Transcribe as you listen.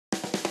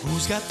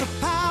Who's got the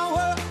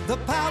power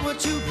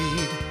to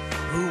lead?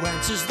 Who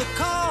answers the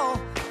call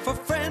for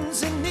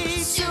friends in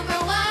need?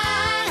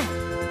 Superwhy!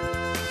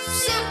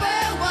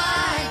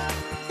 Superwhy!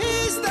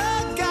 He's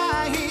the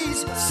guy,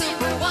 he's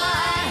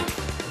Superwhy!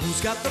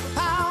 Who's got the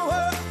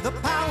power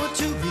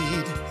to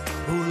lead?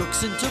 Who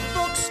looks into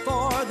books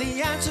for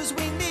the answers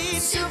we need?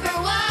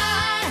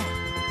 Superwhy!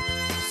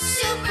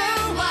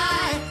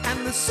 Superwhy!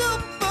 And the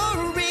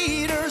super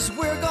readers,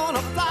 we're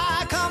gonna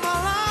fly. Come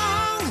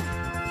along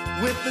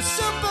with the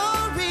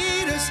super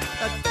readers.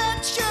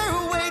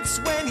 Adventure waits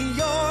when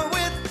you're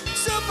with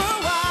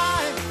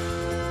Superwhy.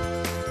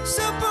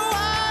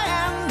 Superwhy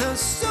and the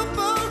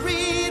super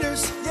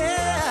readers,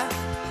 yeah.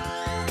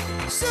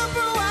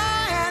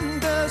 Superwhy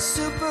and the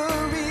super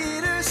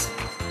readers.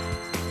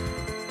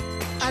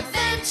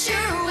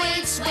 Adventure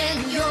waits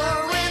when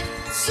you're with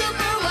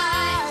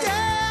Superwhy.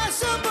 Yeah,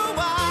 Superwhy.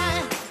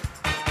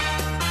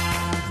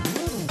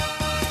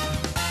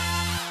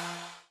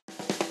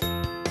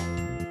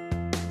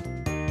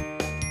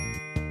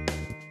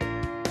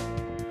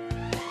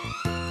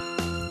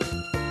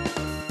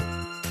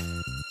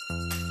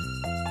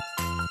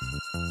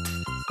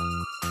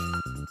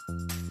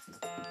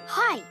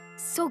 Hi,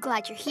 so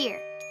glad you're here.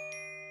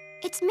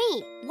 It's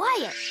me,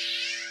 Wyatt.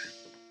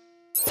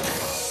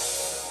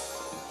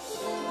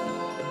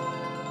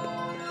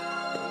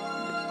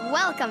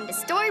 Welcome to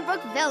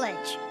Storybook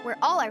Village, where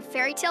all our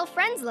fairy tale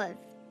friends live.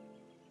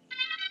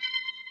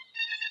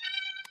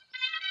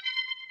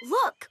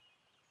 Look!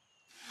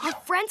 Our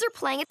friends are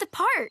playing at the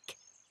park.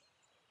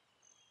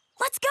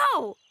 Let's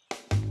go!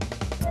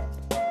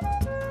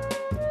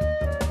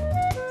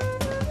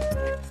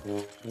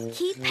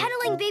 Keep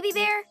pedaling, baby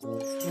bear.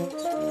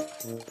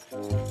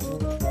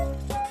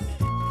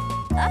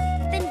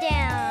 Up and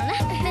down,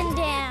 up and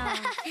down.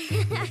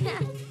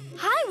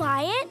 Hi,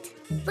 Wyatt.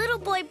 Little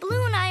boy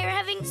Blue and I are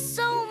having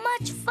so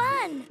much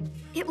fun.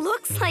 It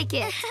looks like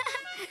it.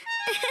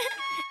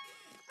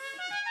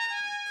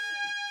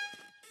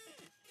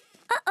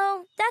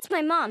 Uh-oh, that's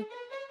my mom.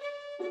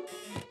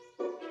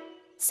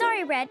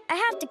 Sorry, Red, I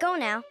have to go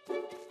now.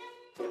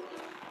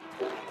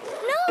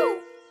 No!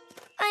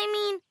 I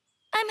mean,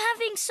 I'm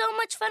having so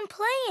much fun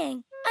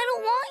playing. I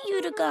don't want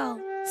you to go.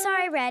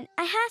 Sorry, Red,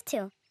 I have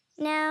to.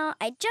 Now,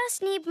 I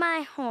just need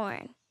my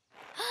horn.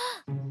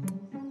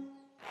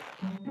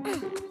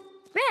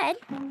 Red?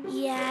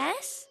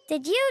 Yes?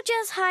 Did you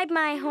just hide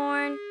my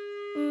horn?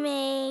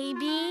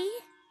 Maybe.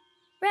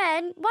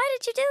 Red, why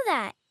did you do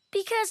that?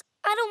 Because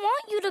I don't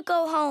want you to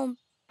go home.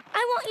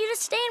 I want you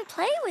to stay and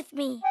play with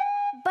me.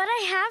 But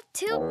I have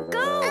to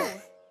go.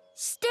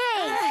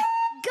 Stay.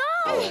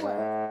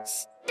 Go.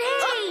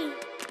 Stay.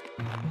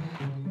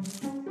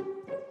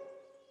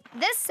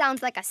 This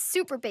sounds like a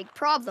super big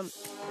problem.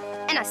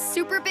 And a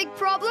super big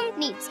problem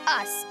needs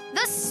us,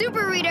 the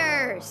Super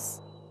Readers.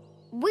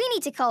 We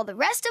need to call the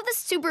rest of the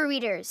Super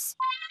Readers.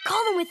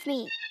 Call them with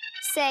me.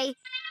 Say,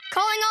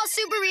 calling all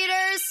Super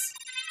Readers.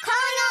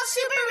 Calling all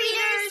Super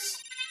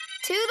Readers.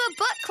 To the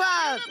book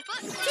club.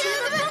 To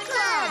the book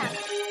club.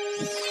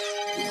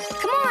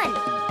 Come on,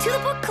 to the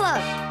book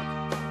club.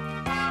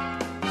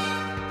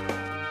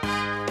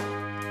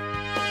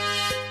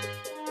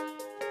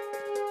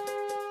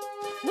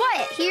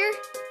 Wyatt here.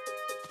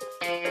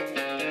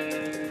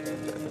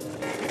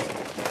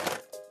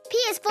 P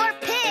is for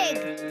pig.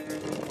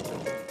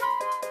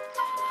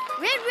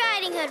 Red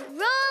Riding Hood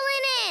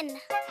rolling in.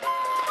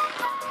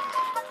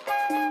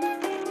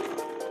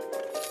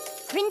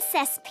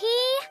 Princess P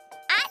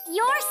at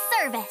your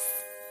service.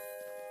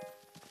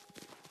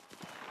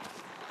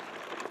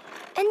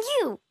 And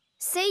you,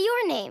 say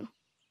your name.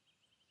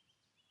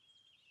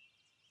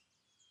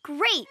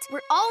 Great,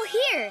 we're all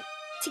here.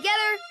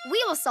 Together,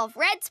 we will solve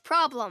Red's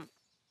problem.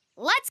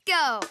 Let's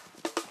go.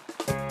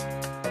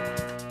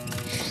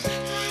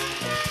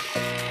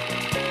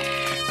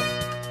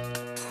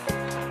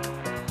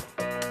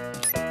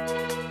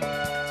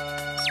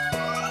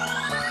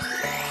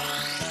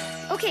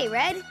 Okay,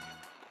 Red.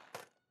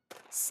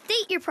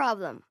 State your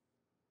problem.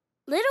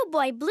 Little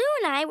boy Blue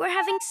and I were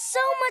having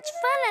so much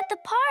fun at the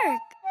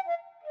park.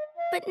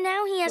 But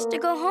now he has to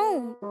go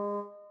home.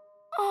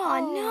 Oh,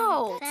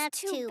 no.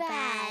 That's too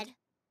bad.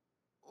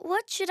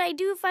 What should I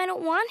do if I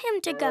don't want him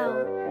to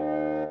go?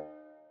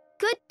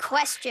 Good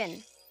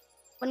question.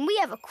 When we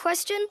have a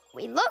question,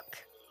 we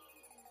look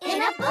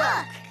In a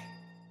book.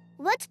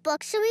 What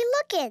book should we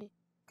look in?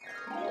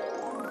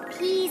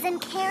 Peas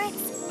and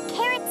carrots,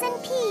 carrots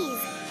and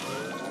peas.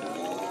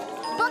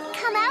 Book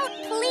come out,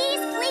 please,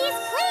 please,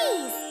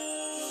 please.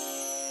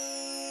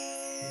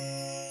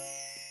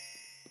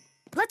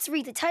 Let's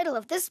read the title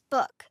of this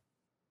book.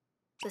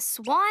 The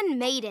Swan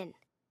Maiden.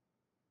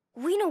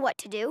 We know what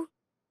to do.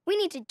 We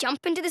need to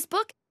jump into this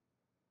book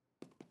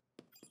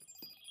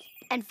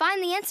and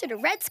find the answer to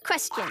Red's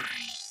question.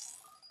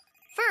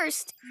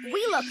 First,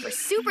 we look for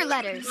super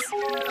letters.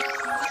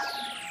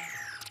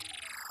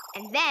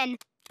 And then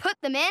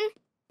put them in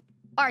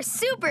our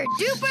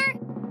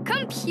super-duper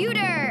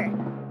computer.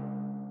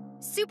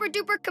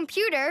 Super-duper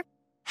computer,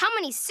 how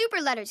many super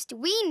letters do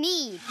we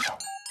need?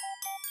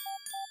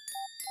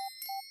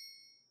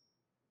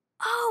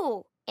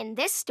 No! In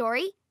this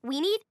story, we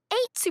need 8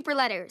 super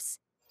letters.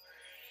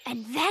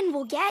 And then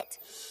we'll get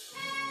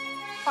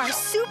our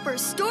super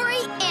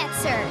story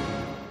answer.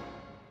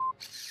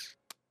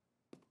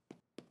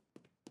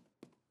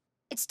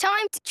 It's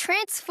time to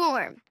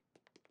transform.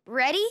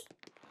 Ready?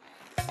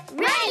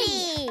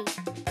 Ready!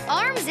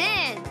 Arms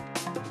in.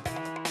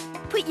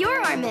 Put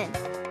your arm in.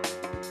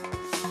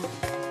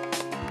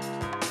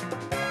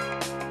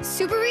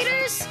 Super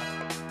readers,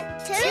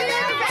 To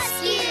the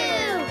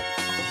rescue!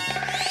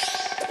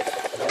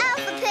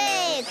 Alpha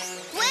Pig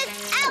with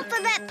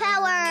alphabet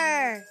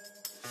power!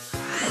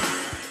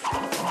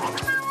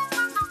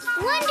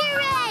 Wonder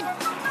Red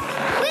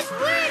with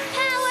word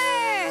power!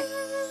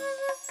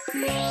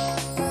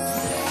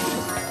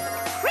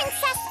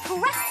 Princess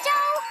Presto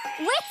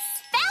with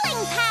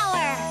spelling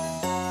power!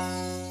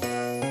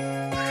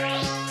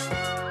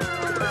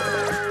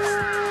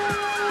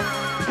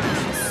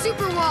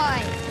 superwhy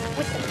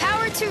with the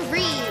power to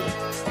read.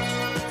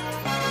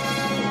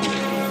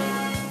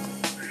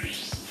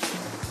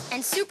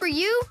 And super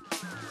you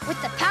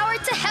with the power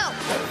to help.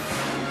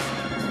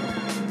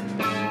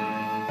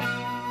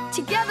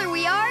 Together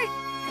we are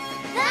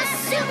The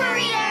Super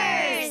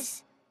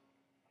Readers!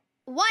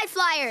 Y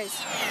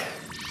Flyers.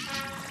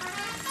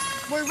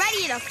 We're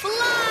ready to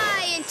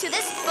fly into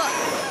this book.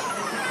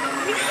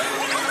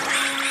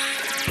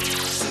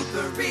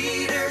 Super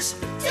readers,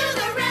 To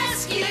the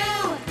rescue!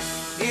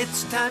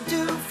 it's time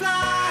to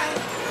fly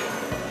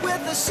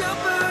with the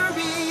super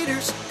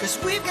readers, 'cause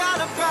we've got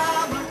a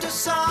problem to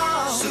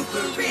solve.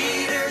 Super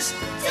readers,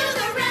 To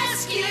the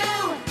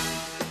rescue!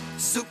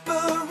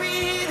 super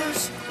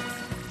readers,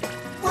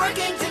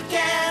 working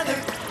together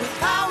with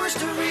powers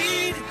to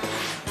read.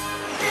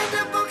 In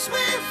the books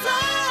we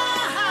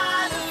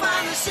fly to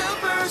find the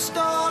super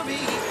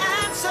story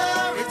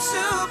answer. It's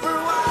super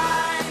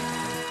why.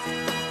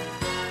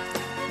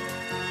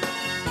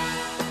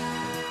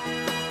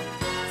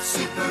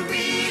 Super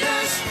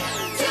readers,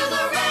 to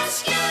the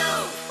rescue!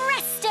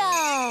 Presto!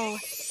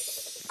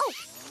 Oh!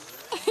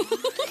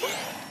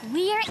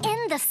 We're in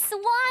the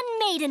Swan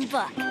Maiden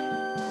book.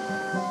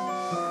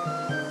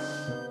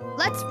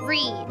 Let's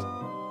read.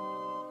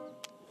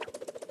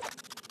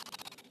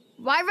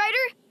 Y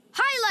Writer,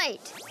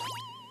 highlight.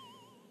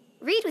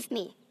 Read with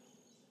me.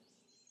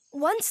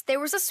 Once there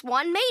was a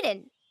swan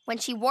maiden. When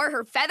she wore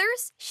her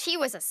feathers, she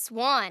was a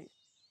swan.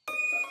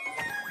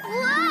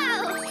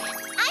 Whoa!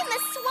 I'm a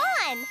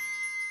swan!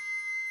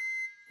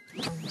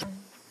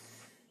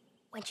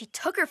 When she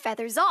took her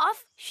feathers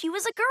off, she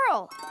was a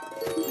girl.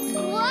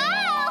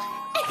 Whoa!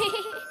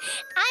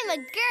 I'm a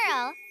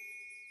girl.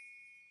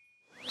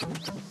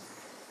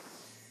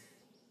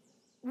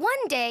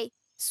 One day,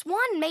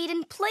 Swan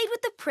Maiden played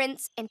with the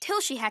prince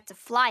until she had to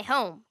fly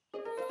home.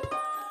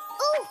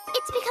 Ooh,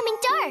 it's becoming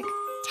dark.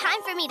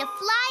 Time for me to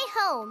fly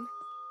home.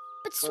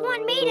 But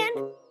Swan Maiden,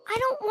 I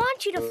don't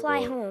want you to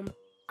fly home.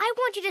 I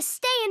want you to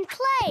stay and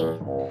play.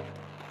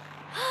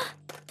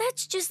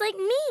 That's just like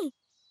me.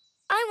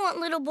 I want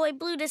Little Boy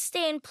Blue to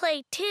stay and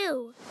play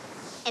too.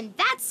 And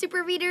that,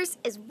 Super Readers,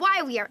 is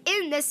why we are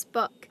in this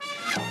book.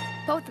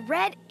 Both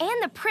Red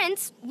and the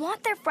prince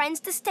want their friends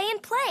to stay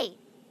and play.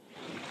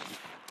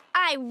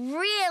 I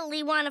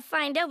really want to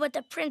find out what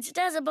the prince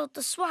does about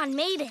the Swan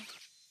Maiden.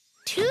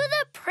 To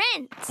the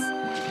prince!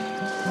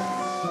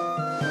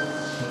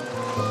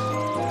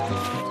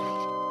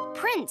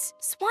 Prince,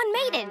 Swan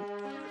Maiden,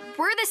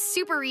 we're the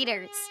Super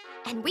Readers,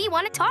 and we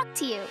want to talk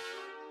to you.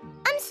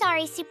 I'm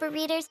sorry, Super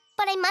Readers,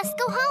 but I must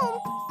go home.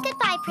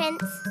 Goodbye,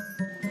 Prince.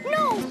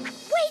 No!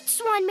 Wait,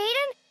 Swan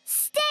Maiden!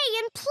 Stay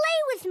and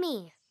play with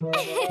me!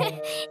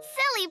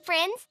 Silly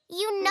Prince.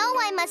 You know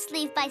I must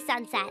leave by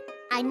sunset.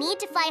 I need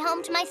to fly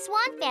home to my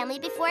swan family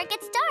before it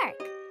gets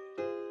dark.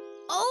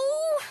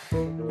 Oh!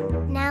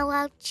 Now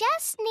I'll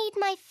just need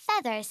my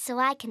feathers so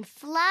I can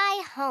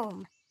fly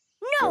home.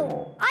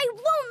 No! I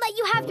won't let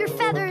you have your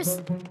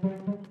feathers!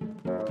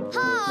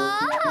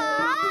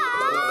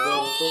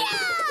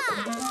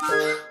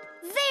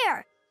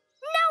 There!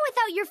 Now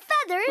without your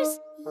feathers,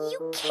 you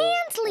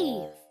can't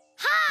leave!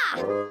 Ha!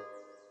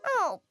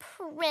 Oh,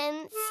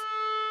 Prince.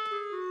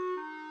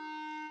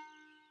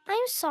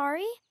 I'm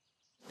sorry.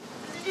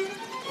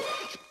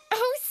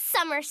 Oh,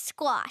 summer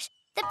squash.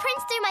 The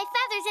prince threw my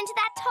feathers into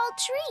that tall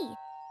tree.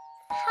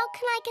 How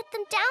can I get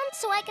them down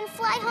so I can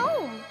fly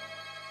home?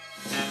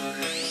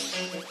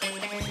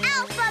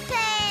 Alpha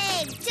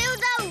Pig, to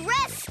the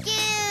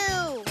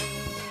rescue!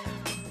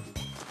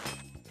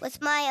 With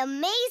my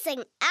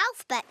amazing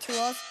alphabet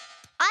tools,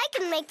 I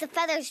can make the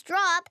feathers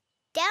drop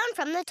down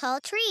from the tall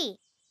tree,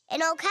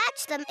 and I'll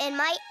catch them in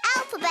my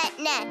alphabet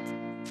net.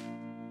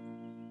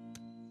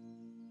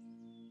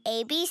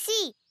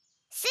 ABC.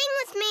 Sing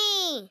with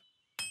me.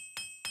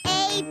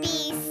 A, B,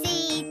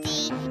 C,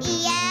 D,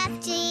 E, F,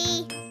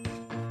 G,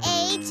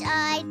 H,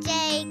 I,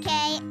 J,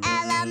 K,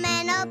 L, M,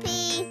 N, O, P,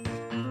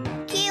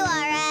 Q,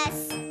 R,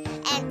 S,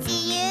 and T,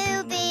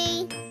 U, V,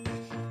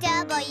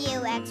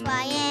 W, X,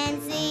 Y,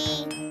 and Z.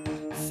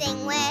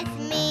 Sing with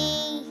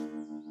me.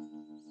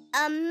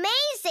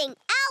 Amazing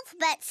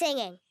alphabet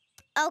singing.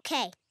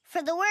 Okay,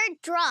 for the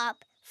word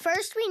drop,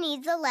 First, we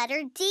need the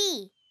letter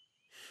D.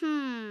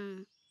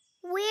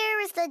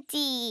 Where is the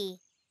D?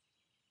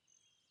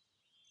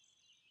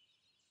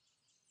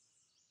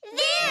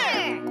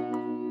 There!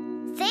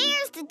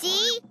 There's the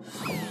D.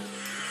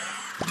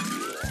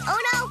 Oh,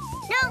 no!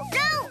 No,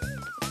 no!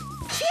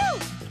 Phew!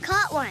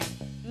 Caught one.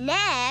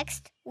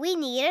 Next, we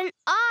need an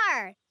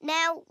R.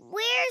 Now,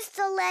 where's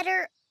the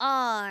letter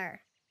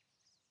R?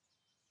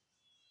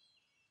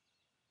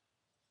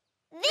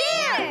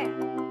 There!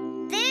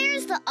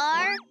 There's the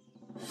R.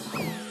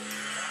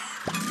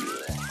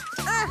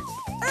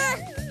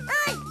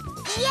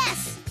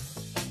 Yes!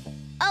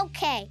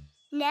 Okay,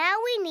 now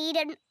we need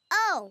an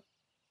O.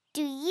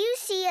 Do you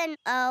see an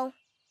O?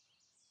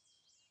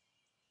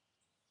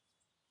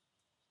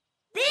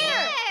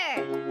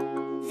 There!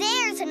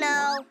 There's an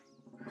O.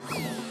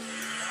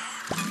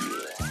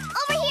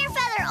 Over here,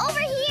 Feather,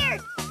 over here!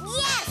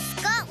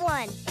 Yes, got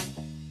one.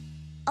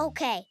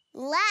 Okay,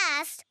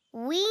 last,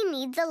 we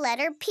need the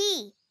letter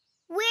P.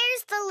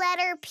 Where's the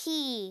letter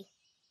P?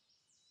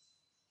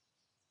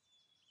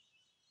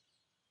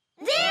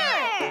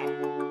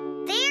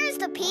 There! There's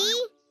the P.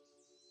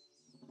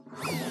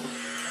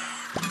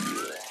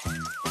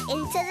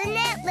 Into the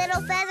net,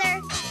 little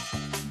feather.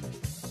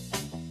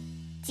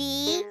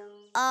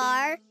 D-R-O-P.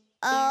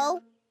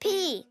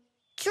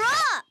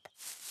 Drop!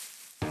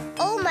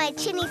 Oh, my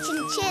chinny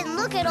chin chin,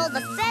 look at all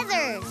the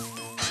feathers.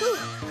 Whew.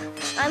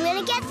 I'm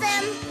gonna get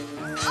them.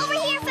 Over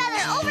here,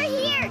 Feather, over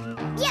here.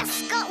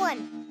 Yes, got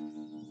one.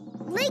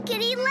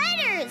 Lickety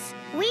letters.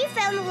 We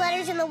found the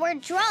letters in the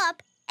word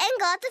drop and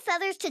got the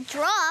feathers to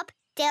drop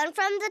down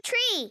from the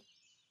tree.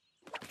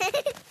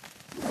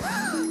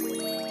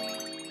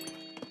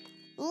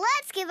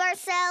 Let's give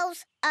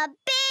ourselves a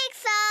big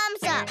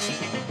thumbs up.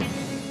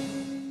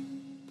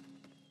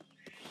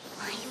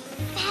 My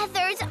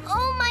feathers,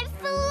 oh my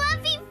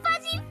fluffy,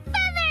 fuzzy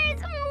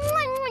feathers.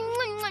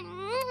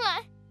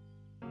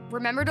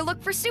 Remember to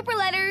look for super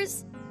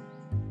letters.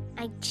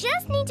 I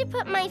just need to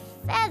put my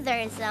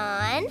feathers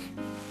on.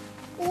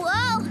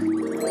 Whoa!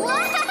 Whoa!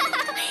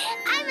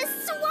 I'm a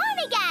swan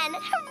again!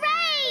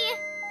 Hooray!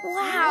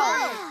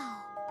 Wow.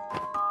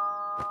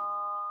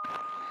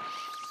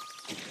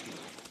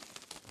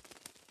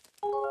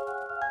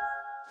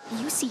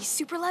 You see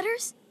super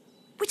letters?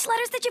 Which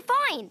letters did you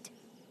find?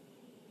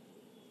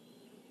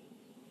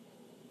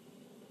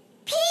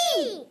 P!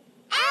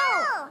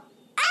 L!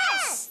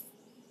 S!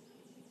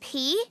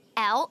 P,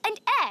 L,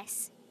 and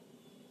S.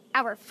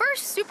 Our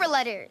first super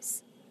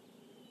letters.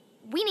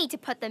 We need to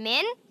put them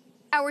in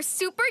our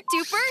super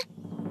duper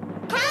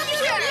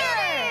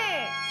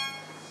computer!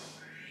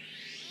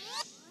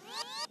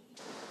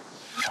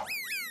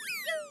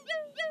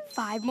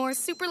 5 more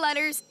super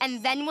letters,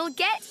 and then we'll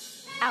get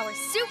our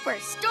super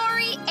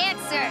story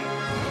answer.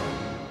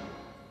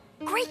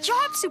 Great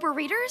job, super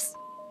readers.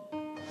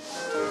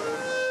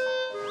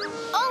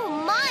 Oh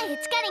my,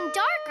 it's getting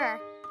darker.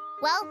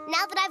 Well,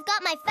 now that I've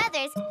got my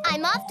feathers,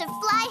 I'm off to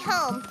fly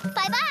home.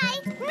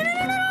 Bye-bye.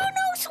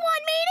 No,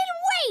 Swan Maiden,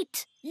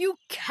 wait! You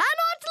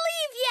cannot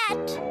leave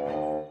yet!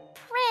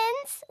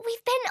 Prince,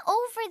 we've been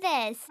over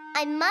this.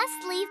 I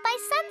must leave by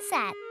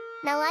sunset.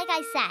 Now, like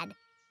I said,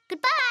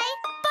 goodbye.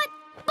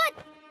 But...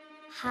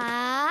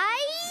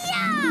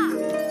 Hi-ya!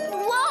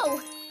 Whoa!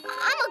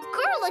 I'm a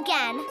girl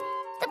again.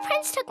 The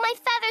prince took my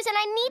feathers and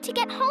I need to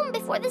get home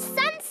before the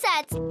sun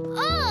sets.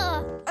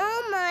 Ugh!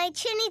 Oh, my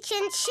chinny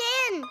chin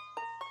chin.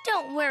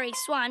 Don't worry,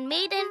 Swan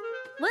Maiden.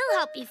 We'll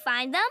help you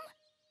find them.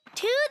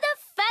 To the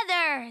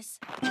feathers!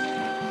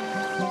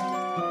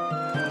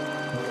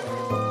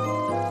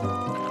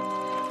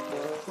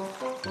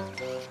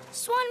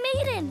 Swan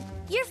Maiden,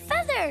 your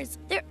feathers!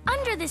 They're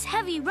under this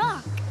heavy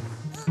rock.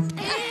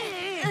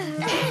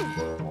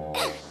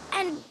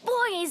 And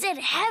boy, is it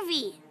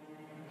heavy.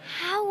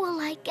 How will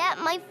I get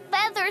my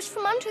feathers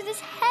from under this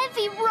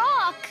heavy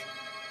rock?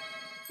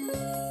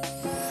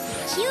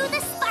 Cue the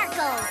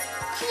sparkles!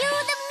 Cue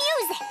the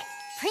music!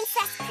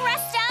 Princess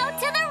Presto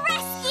to the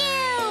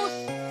rescue!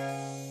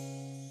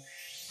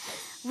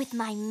 With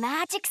my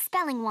magic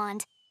spelling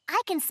wand,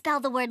 I can spell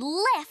the word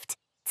lift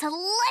to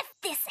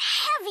lift this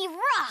heavy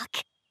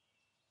rock.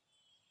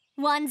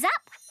 Wand's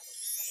up.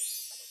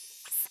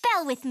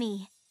 Spell with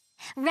me.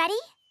 Ready?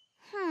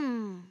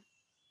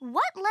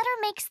 What letter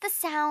makes the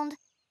sound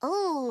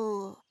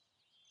ooh?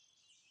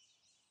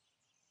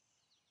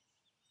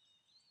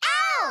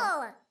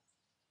 L!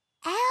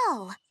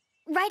 L.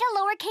 Write a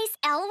lowercase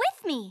l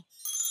with me.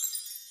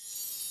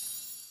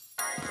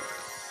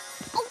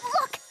 Oh,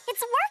 look!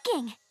 It's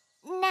working!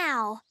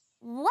 Now,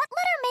 what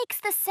letter makes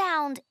the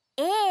sound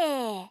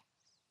eh?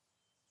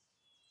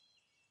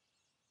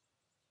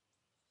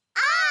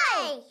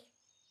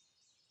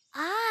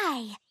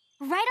 I.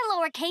 Write a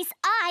lowercase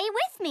I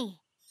with me.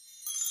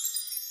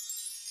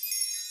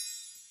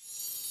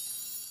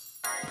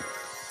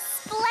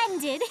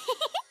 Splendid!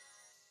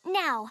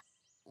 Now,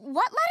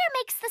 what letter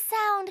makes the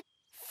sound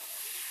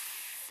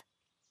f?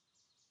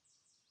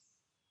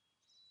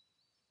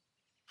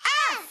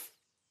 F!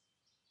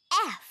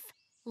 F.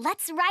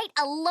 Let's write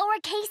a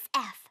lowercase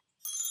f.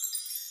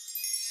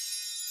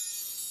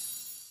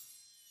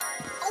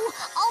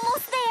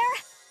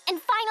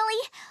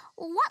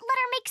 What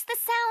letter makes the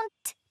sound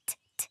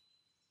t?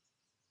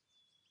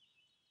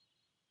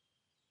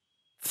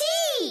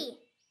 T!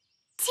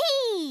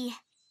 T.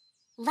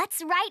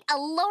 Let's write a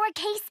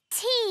lowercase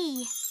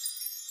t.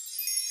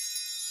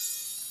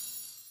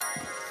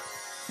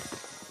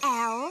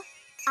 L-I-F-T.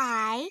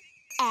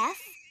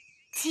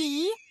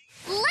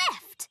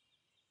 Lift!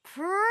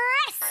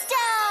 Presto!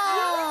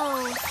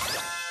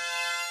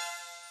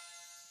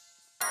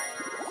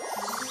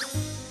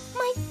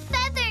 My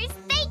feathers!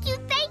 Thank you,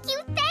 thank you,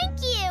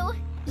 thank you!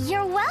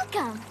 You're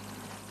welcome.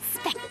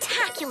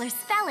 Spectacular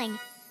spelling.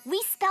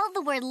 We spelled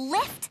the word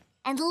lift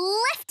and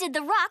lifted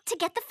the rock to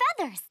get the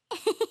feathers.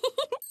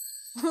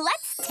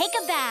 Let's take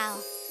a bow.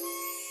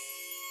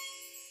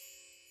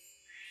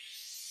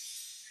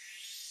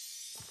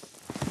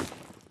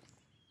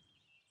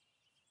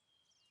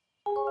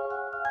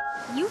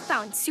 You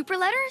found super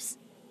letters?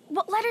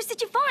 What letters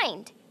did you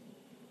find?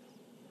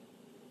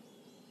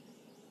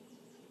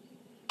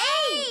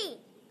 A!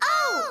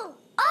 O!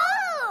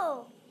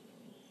 O!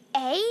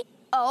 A,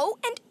 O,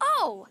 and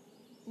O.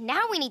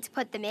 Now we need to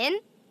put them in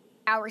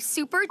our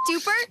super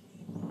duper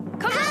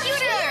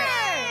computer!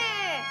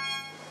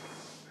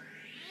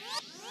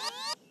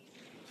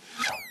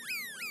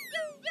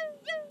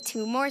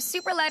 Two more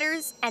super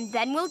letters, and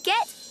then we'll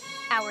get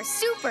our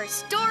super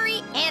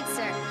story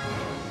answer.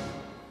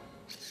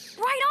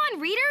 Right on,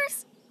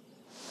 readers!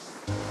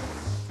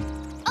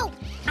 Oh,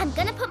 I'm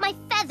gonna put my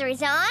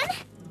feathers on.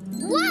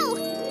 Whoa!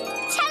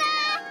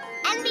 Ta-da!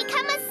 And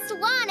become a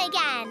swan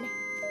again.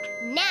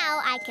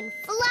 Now I can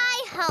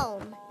fly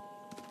home.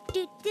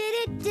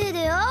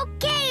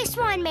 Okay,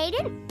 Swan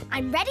Maiden.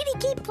 I'm ready to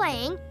keep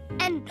playing.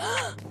 And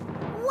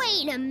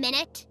wait a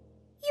minute.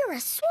 You're a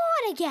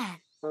swan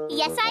again.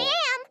 Yes, I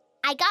am.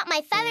 I got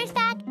my feathers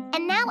back,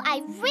 and now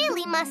I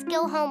really must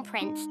go home,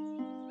 Prince.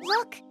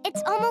 Look,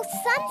 it's almost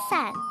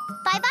sunset.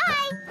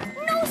 Bye-bye.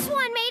 No,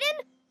 Swan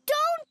Maiden.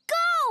 Don't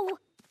go.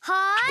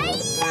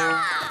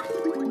 Hi-ya!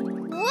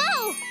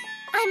 Whoa!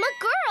 I'm a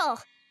girl.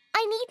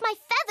 I need my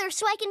feathers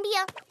so I can be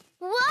a...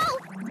 Whoa!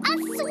 A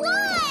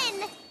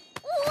swan!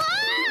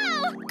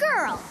 Whoa!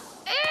 Girl.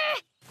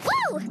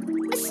 Whoa!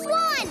 A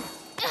swan!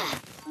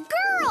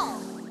 Girl!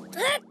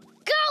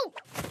 Go!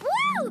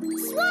 Woo!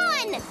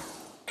 Swan!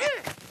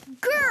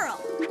 Girl!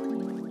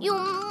 You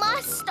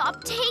must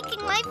stop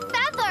taking my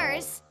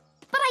feathers.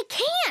 But I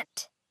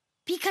can't.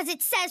 Because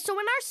it says so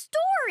in our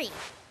story.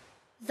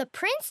 The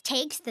prince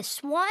takes the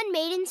Swan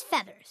Maiden's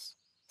feathers.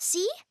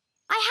 See?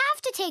 I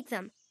have to take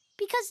them.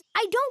 Because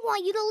I don't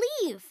want you to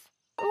leave.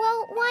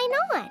 Well, why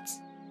not?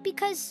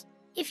 Because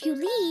if you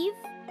leave,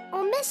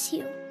 I'll miss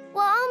you.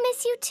 Well, I'll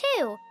miss you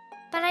too.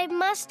 But I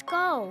must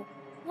go.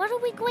 What are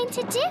we going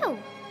to do?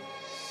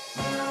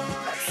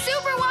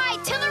 Superwhy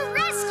to the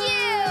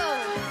rescue!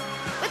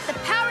 With the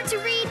power to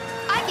read,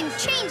 I can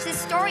change this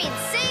story and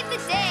save the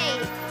day.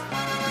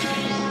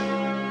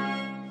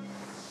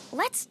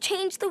 Let's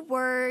change the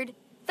word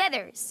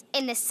feathers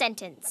in this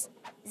sentence.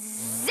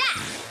 Zap!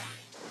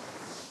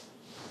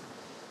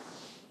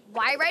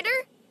 Why,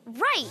 writer?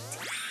 Right.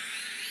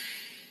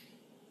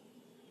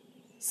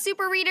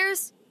 Super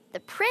readers,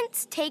 the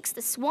prince takes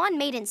the Swan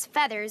Maiden's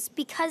feathers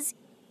because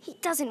he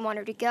doesn't want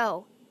her to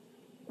go.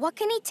 What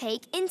can he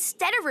take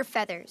instead of her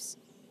feathers?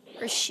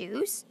 Her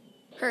shoes,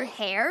 her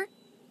hair,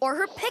 or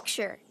her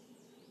picture?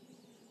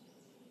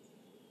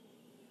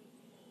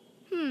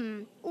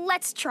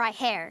 Let's try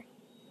hair.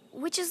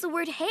 Which is the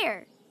word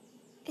hair?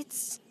 It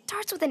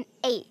starts with an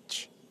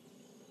H.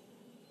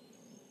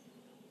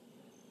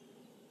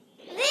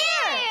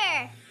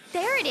 There!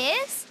 There it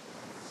is.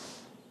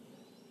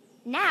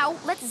 Now,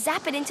 let's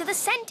zap it into the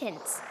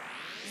sentence.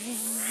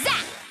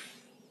 Zap!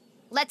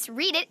 Let's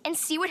read it and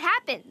see what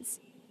happens.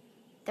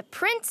 The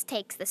prince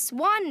takes the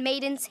Swan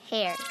Maiden's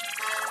hair.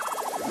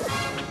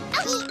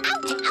 Ouchie,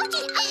 ouch,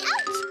 ouchie, ouch,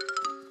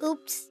 ouch.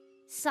 Oops,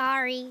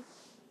 sorry.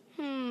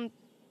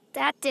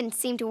 That didn't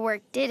seem to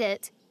work, did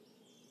it?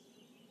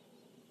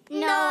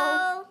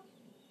 No.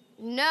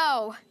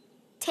 No.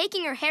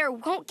 Taking her hair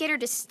won't get her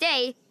to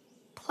stay.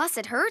 Plus,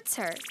 it hurts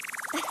her.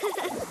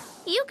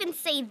 You can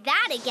say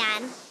that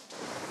again.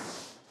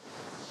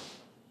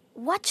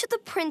 What should the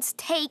prince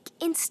take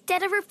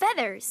instead of her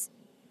feathers?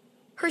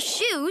 Her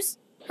shoes,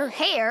 her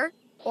hair,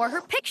 or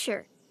her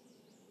picture?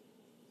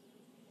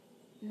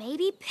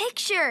 Maybe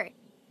picture.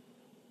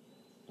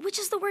 Which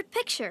is the word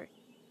picture?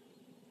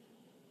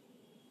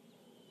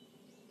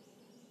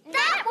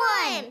 That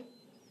one!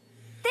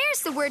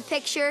 There's the word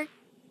picture.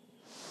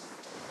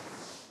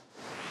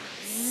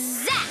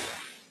 Zap!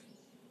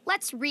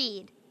 Let's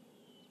read.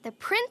 The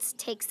prince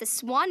takes the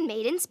Swan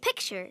Maiden's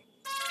picture.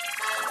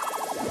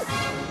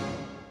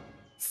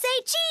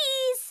 Say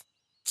cheese!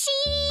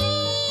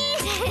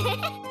 Cheese!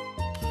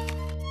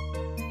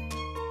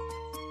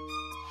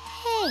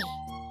 Hey,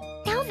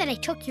 now that I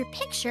took your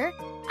picture,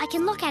 I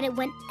can look at it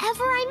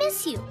whenever I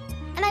miss you.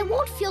 And I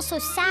won't feel so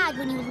sad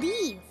when you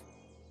leave.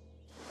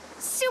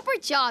 Super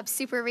job,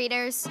 super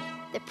readers.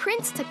 The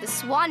prince took the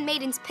Swan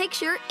Maiden's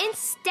picture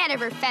instead of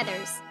her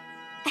feathers.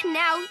 And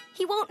now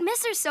he won't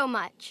miss her so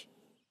much.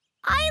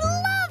 I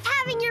love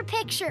having your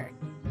picture.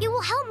 It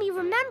will help me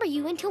remember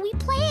you until we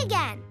play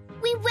again.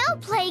 We will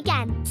play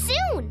again,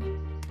 soon.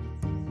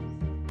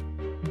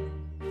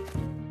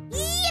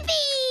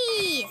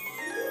 Yippee!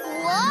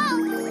 Whoa,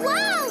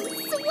 whoa,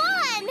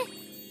 Swan!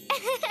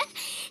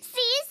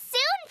 See you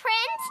soon,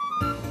 Prince.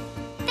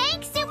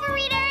 Thanks, Super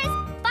Readers.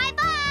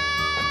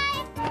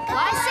 Bye-bye.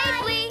 Fly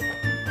safely.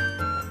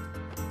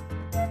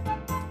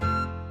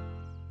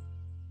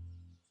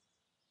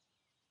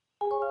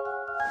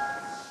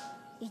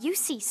 You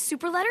see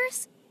super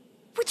letters?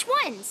 Which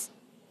ones?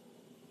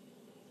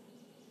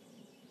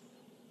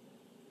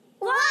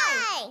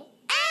 Y,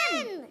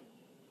 N.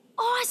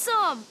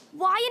 Awesome!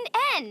 Y and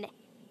N.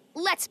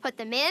 Let's put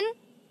them in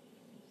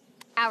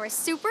our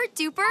super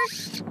duper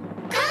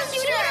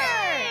computer!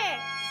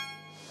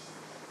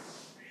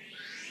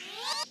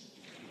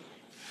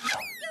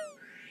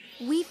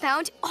 We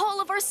found all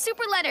of our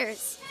super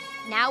letters.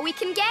 Now we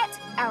can get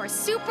our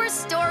super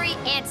story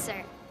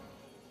answer.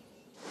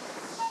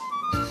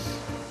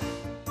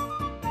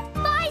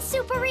 Bye,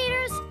 Super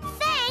Readers.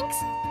 Thanks.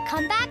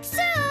 Come back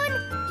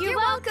soon. You're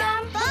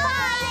welcome.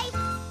 Bye.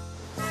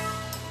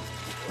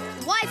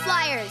 Y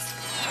Flyers!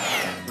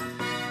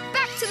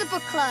 Back to the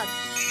book club.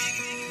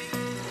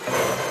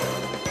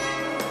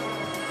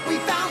 We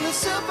found the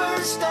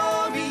super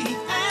story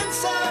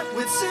answer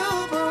with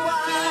superwhy.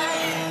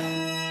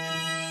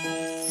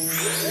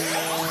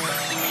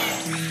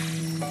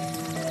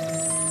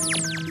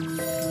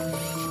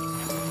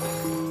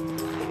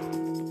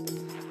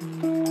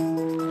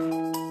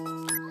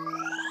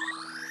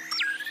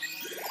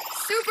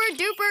 Super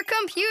duper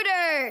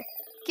computer!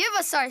 Give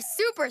us our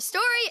super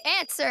story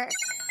answer.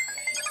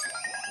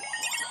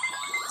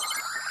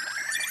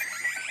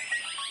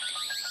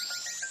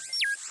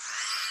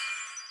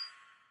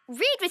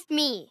 Read with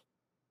me.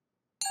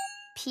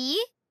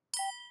 P-L-A-Y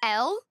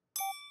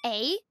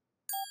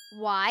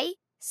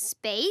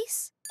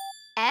space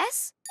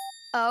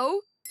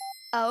S-O-O-N.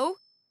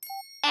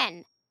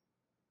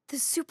 The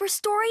super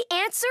story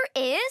answer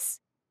is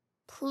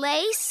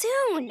play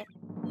soon.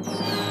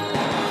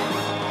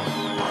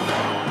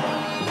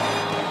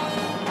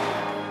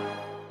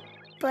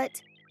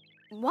 But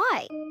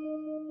why?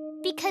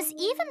 Because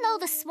even though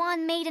the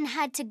Swan Maiden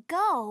had to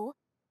go,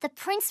 the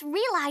prince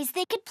realized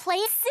they could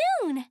play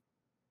soon.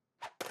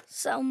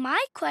 So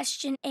my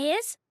question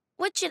is,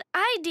 what should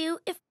I do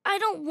if I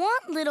don't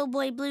want Little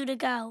Boy Blue to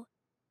go?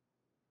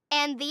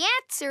 And the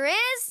answer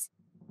is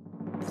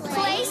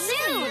play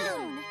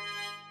soon.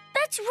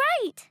 That's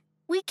right.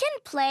 We can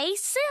play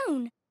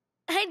soon.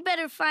 I'd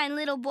better find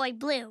Little Boy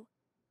Blue.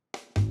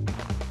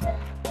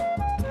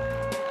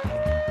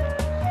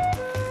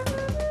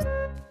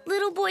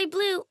 Little Boy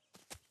Blue,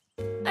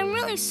 I'm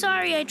really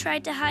sorry I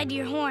tried to hide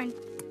your horn.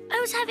 I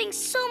was having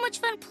so much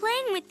fun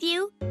playing with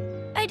you.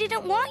 I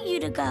didn't want you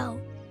to go.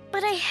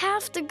 But I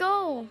have to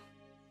go.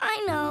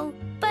 I know,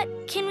 but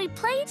can we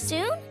play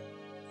soon?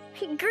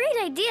 Great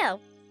idea.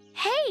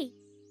 Hey,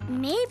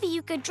 maybe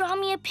you could draw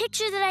me a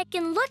picture that I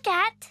can look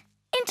at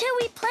until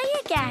we play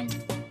again.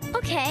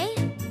 Okay.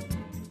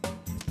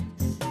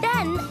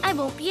 Then I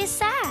won't be as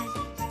sad.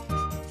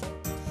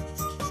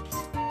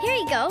 Here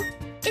you go.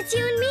 It's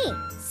you and me.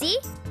 See?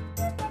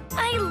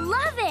 I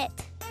love it.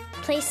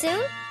 Play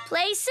soon?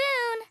 Play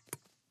soon.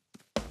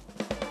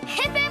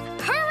 Hip hip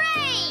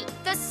hooray!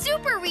 The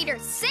super reader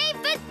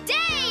saved the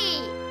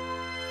day!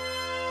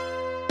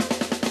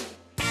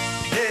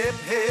 Hip,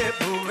 hip,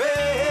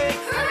 hooray!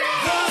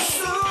 Hooray! The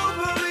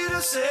super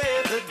reader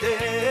saved the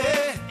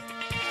day.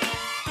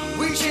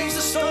 We changed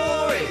the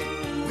story.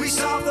 We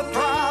solved the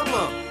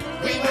problem.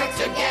 We worked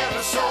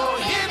together, so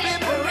hip,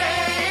 hip,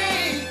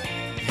 hooray!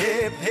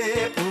 Hip,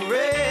 hip,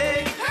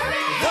 hooray!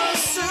 Hooray! The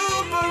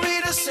super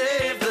reader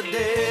saved the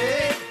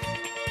day.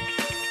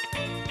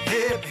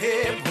 Hip,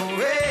 hip,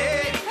 hooray!